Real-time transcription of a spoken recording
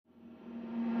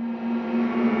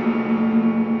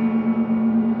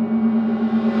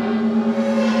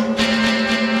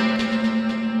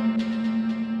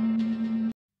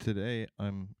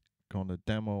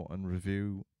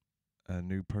review a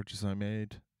new purchase I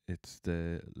made. It's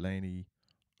the Laney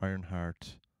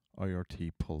Ironheart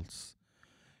IRT Pulse.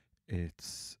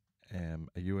 It's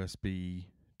a USB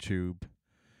tube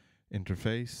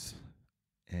interface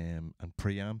and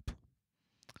preamp,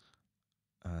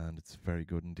 and it's very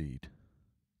good indeed.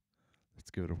 Let's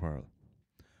give it a whirl.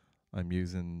 I'm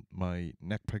using my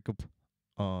neck pickup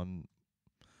on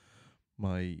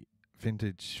my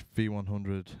vintage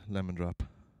V100 lemon drop.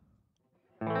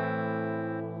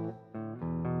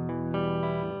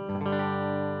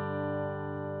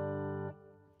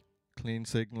 Clean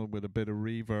signal with a bit of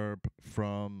reverb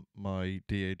from my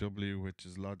DAW, which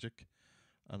is Logic,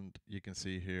 and you can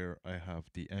see here I have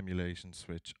the emulation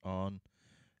switch on.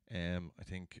 I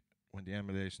think when the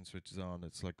emulation switch is on,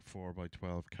 it's like a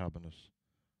 4x12 cabinet,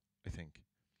 I think.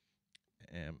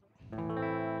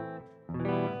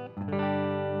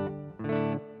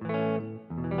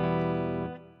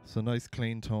 So nice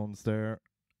clean tones there.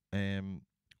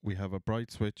 We have a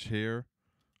bright switch here.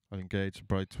 I'll engage the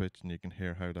bright switch and you can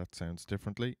hear how that sounds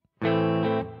differently.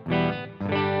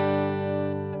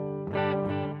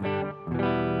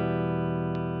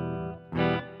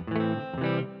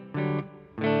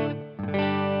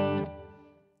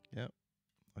 Yep,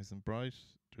 nice and bright.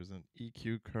 There's an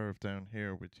EQ curve down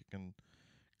here which you can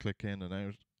click in and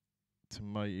out. To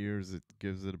my ears, it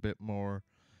gives it a bit more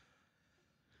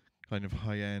kind of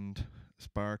high-end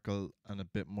sparkle and a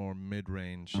bit more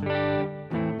mid-range.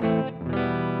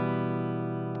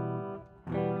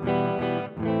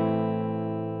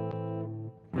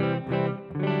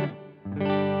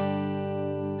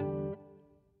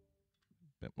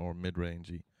 Bit more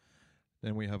mid-rangey.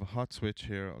 Then we have a hot switch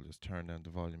here. I'll just turn down the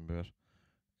volume a bit.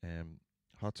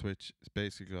 Hot switch is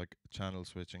basically like channel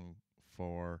switching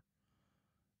for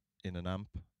in an amp.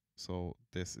 So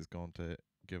this is going to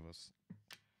give us,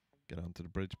 get onto the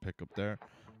bridge pickup there.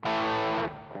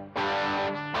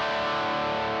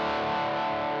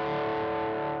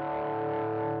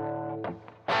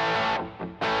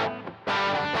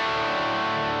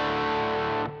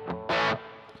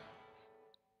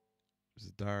 There's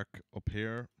a dark up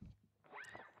here,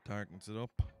 darkens it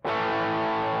up. Much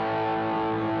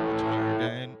higher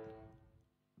again.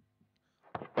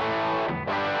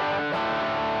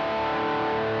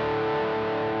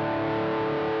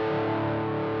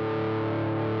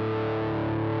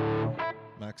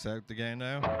 Max out the gain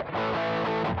now.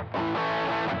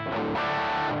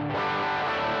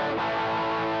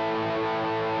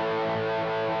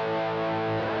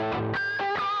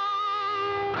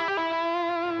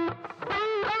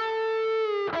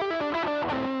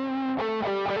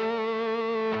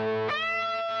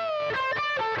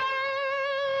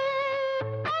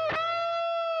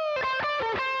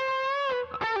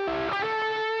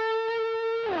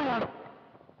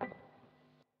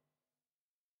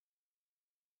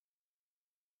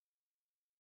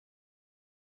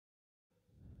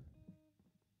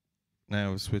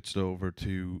 Now I've switched over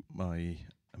to my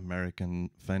American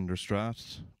Fender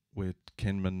Strat with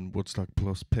Kinman Woodstock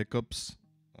Plus pickups.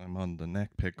 I'm on the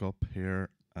neck pickup here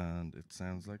and it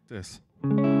sounds like this.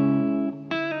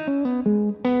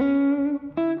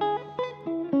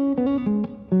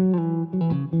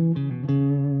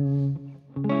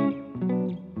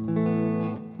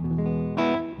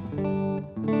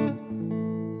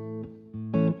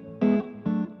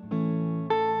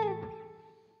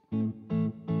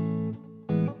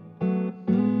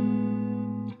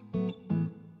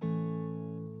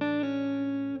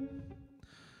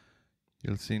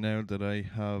 You'll see now that I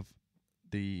have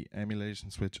the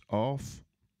emulation switch off,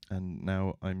 and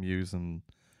now I'm using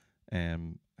a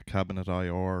cabinet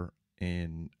IR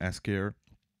in S gear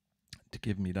to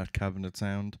give me that cabinet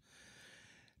sound.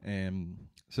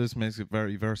 So this makes it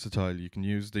very versatile. You can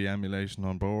use the emulation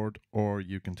on board, or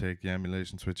you can take the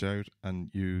emulation switch out and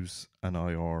use an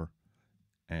IR,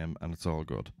 and it's all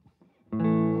good.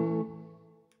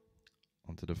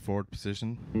 Onto the fourth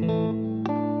position.